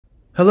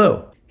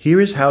Hello,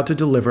 here is how to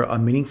deliver a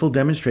meaningful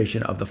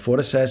demonstration of the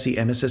FortiSASE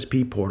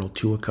MSSP portal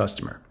to a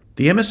customer.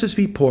 The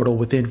MSSP portal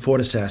within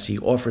FortiSASE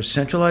offers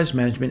centralized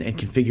management and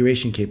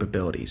configuration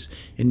capabilities,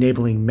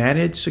 enabling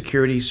managed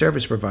security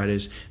service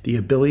providers the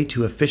ability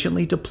to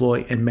efficiently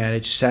deploy and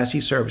manage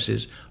SASE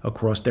services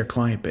across their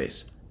client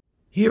base.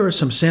 Here are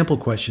some sample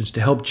questions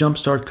to help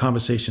jumpstart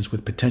conversations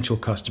with potential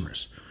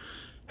customers.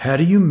 How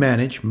do you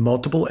manage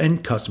multiple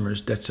end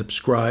customers that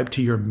subscribe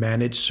to your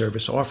managed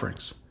service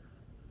offerings?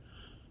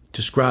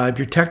 Describe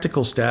your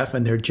technical staff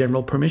and their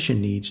general permission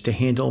needs to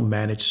handle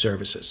managed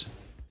services.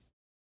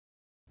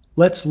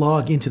 Let's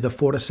log into the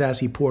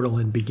FortiSASE portal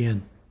and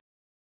begin.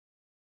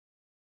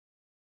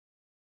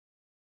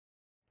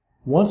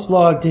 Once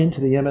logged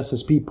into the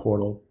MSSP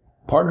portal,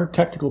 partner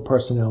technical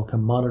personnel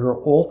can monitor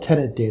all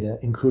tenant data,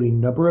 including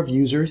number of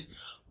users,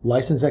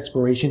 license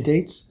expiration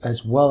dates,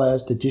 as well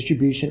as the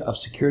distribution of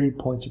security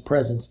points of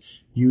presence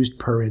used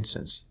per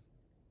instance.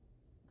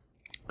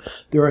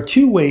 There are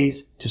two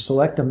ways to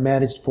select a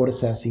managed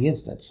FortiSASE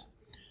instance.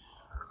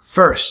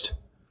 First,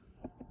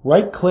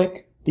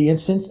 right-click the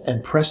instance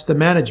and press the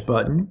Manage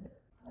button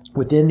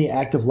within the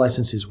Active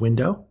Licenses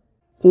window.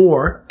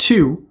 Or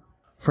two,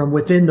 from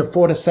within the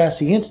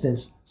FortiSASE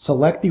instance,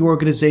 select the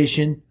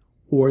organization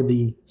or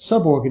the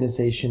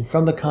sub-organization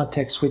from the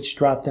Context Switch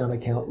drop-down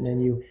account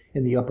menu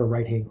in the upper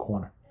right-hand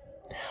corner.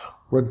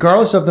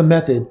 Regardless of the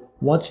method,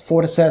 once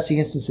FortiSASE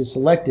instance is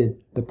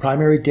selected, the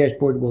primary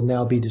dashboard will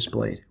now be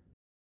displayed.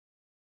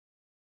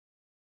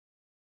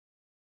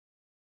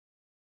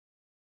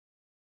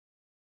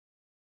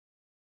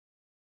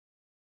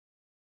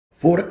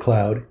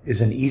 FortiCloud is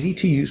an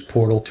easy-to-use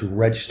portal to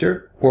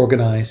register,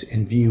 organize,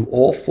 and view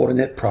all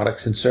Fortinet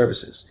products and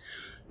services.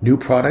 New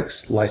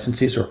products,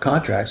 licenses, or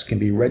contracts can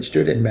be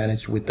registered and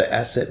managed with the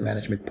Asset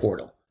Management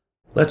portal.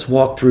 Let's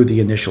walk through the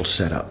initial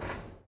setup.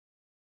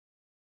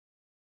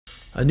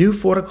 A new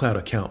FortiCloud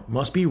account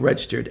must be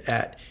registered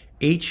at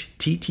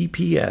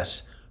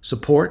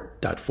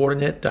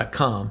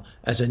https://support.fortinet.com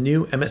as a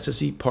new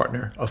MSSP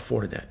partner of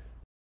Fortinet.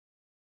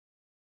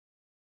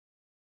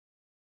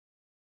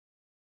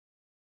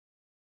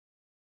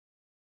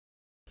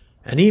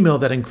 An email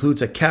that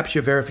includes a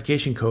CAPTCHA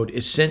verification code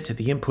is sent to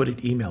the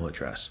inputted email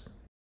address.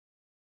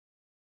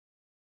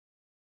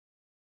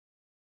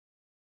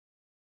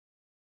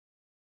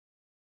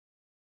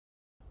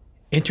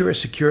 Enter a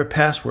secure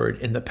password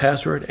in the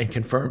password and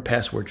confirm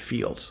password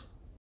fields.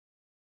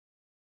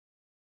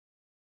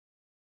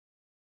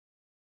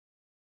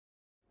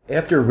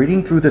 After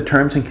reading through the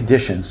terms and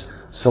conditions,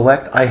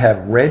 select I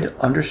have read,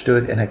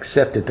 understood, and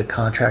accepted the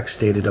contract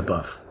stated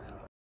above.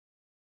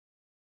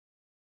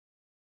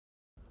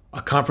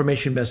 A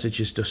confirmation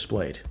message is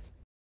displayed.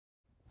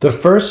 The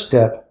first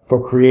step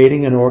for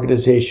creating an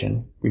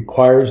organization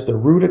requires the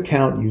root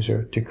account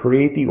user to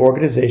create the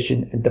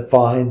organization and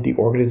define the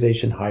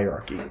organization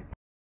hierarchy.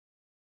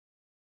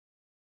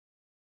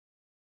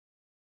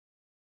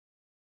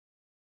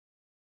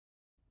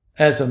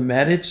 As a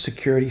managed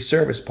security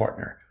service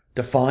partner,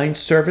 define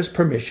service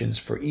permissions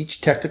for each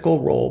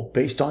technical role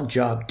based on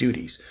job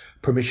duties.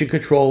 Permission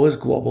control is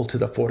global to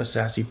the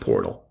FortiSASE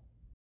portal.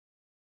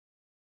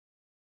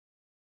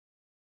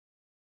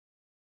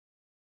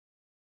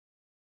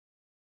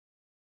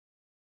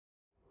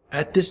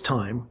 At this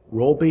time,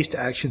 role-based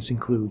actions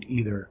include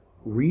either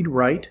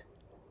read-write,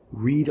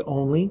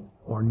 read-only,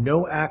 or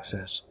no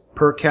access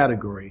per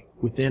category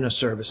within a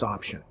service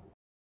option.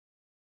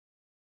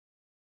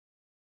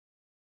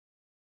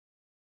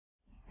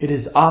 It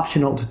is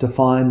optional to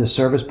define the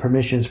service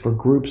permissions for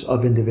groups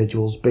of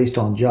individuals based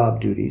on job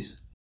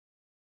duties.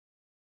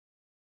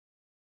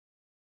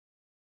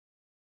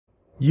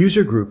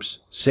 User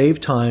groups save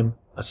time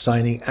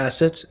assigning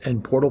assets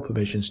and portal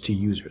permissions to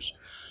users.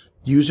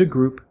 Use a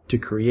group to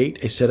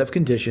create a set of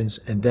conditions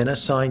and then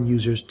assign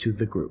users to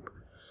the group.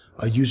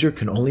 A user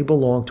can only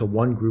belong to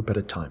one group at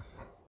a time.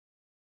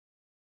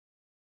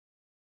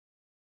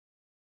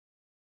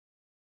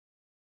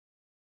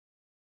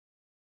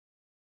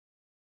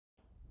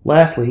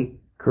 Lastly,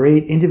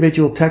 create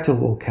individual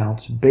technical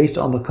accounts based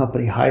on the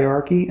company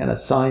hierarchy and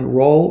assign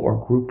role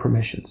or group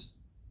permissions.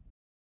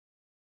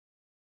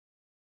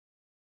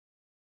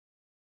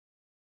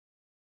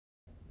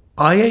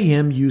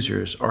 IAM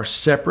users are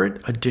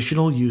separate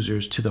additional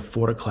users to the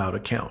FortiCloud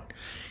account.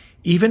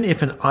 Even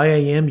if an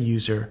IAM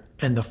user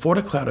and the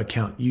FortiCloud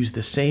account use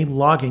the same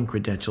login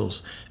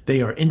credentials,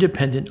 they are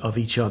independent of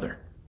each other.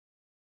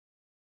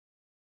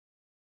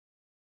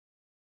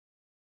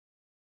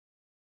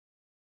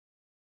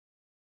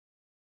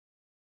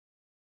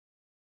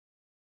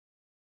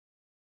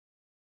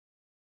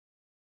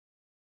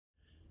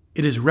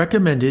 It is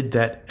recommended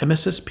that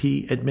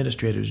MSSP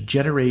administrators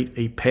generate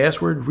a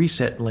password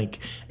reset link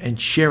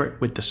and share it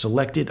with the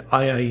selected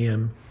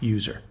IAM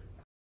user.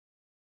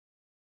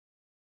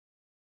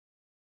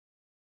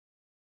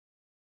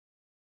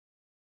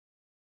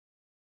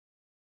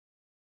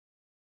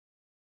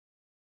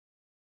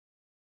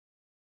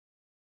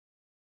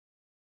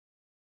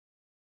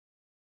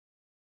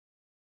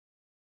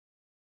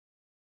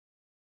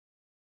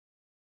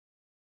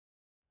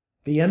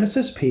 The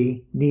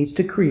MSSP needs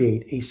to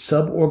create a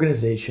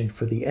sub-organization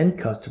for the end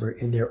customer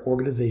in their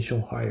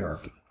organizational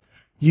hierarchy.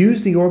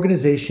 Use the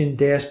organization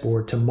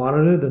dashboard to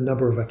monitor the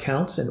number of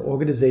accounts and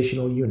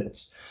organizational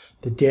units.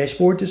 The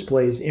dashboard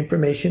displays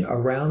information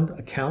around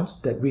accounts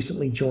that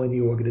recently joined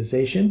the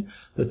organization,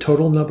 the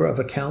total number of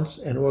accounts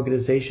and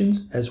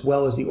organizations, as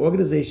well as the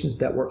organizations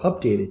that were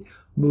updated,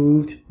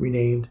 moved,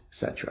 renamed,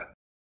 etc.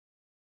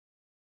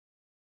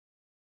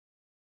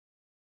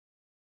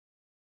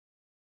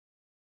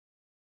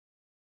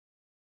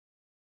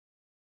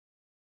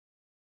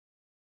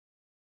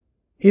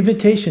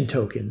 Invitation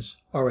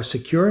tokens are a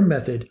secure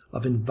method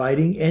of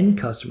inviting end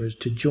customers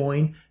to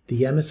join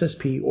the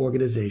MSSP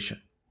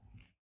organization.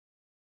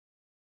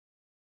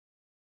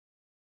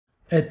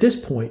 At this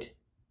point,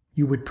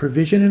 you would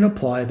provision and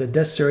apply the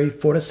necessary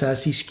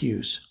FortiSASE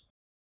SKUs.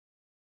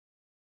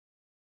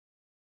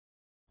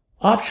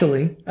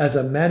 Optionally, as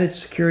a managed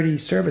security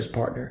service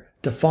partner,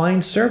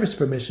 define service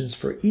permissions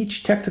for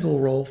each technical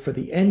role for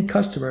the end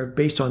customer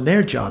based on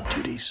their job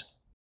duties.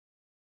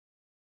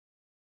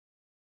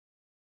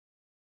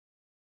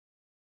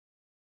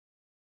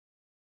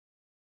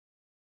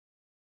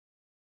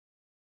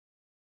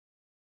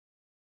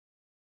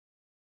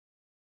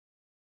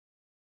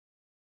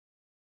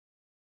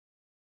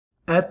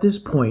 At this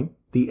point,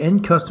 the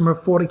end customer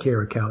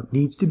FortiCare account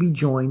needs to be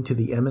joined to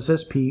the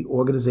MSSP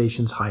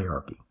organization's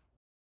hierarchy.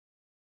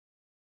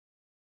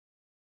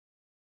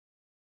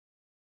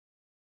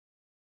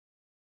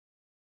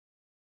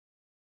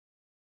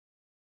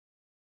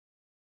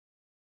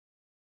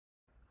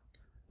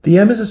 The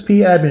MSSP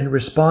admin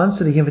responds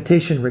to the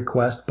invitation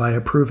request by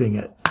approving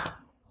it.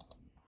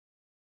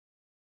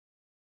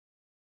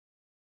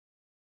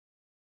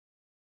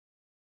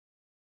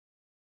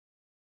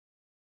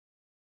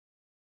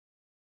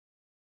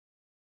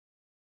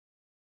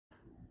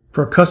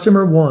 For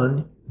customer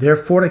 1, their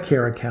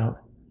FortiCare account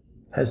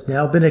has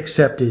now been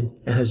accepted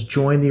and has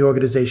joined the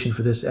organization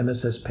for this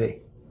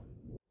MSSP.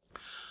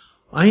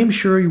 I am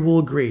sure you will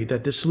agree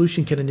that this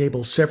solution can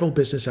enable several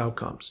business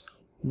outcomes.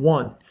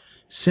 1.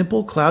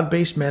 Simple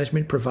cloud-based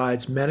management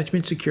provides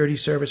management security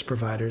service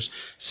providers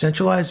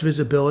centralized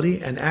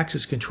visibility and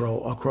access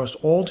control across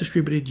all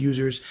distributed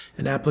users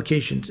and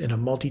applications in a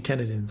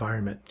multi-tenant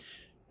environment.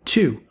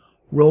 2.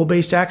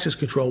 Role-based access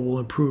control will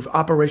improve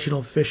operational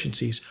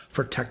efficiencies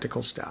for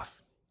technical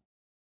staff.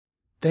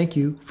 Thank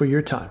you for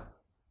your time.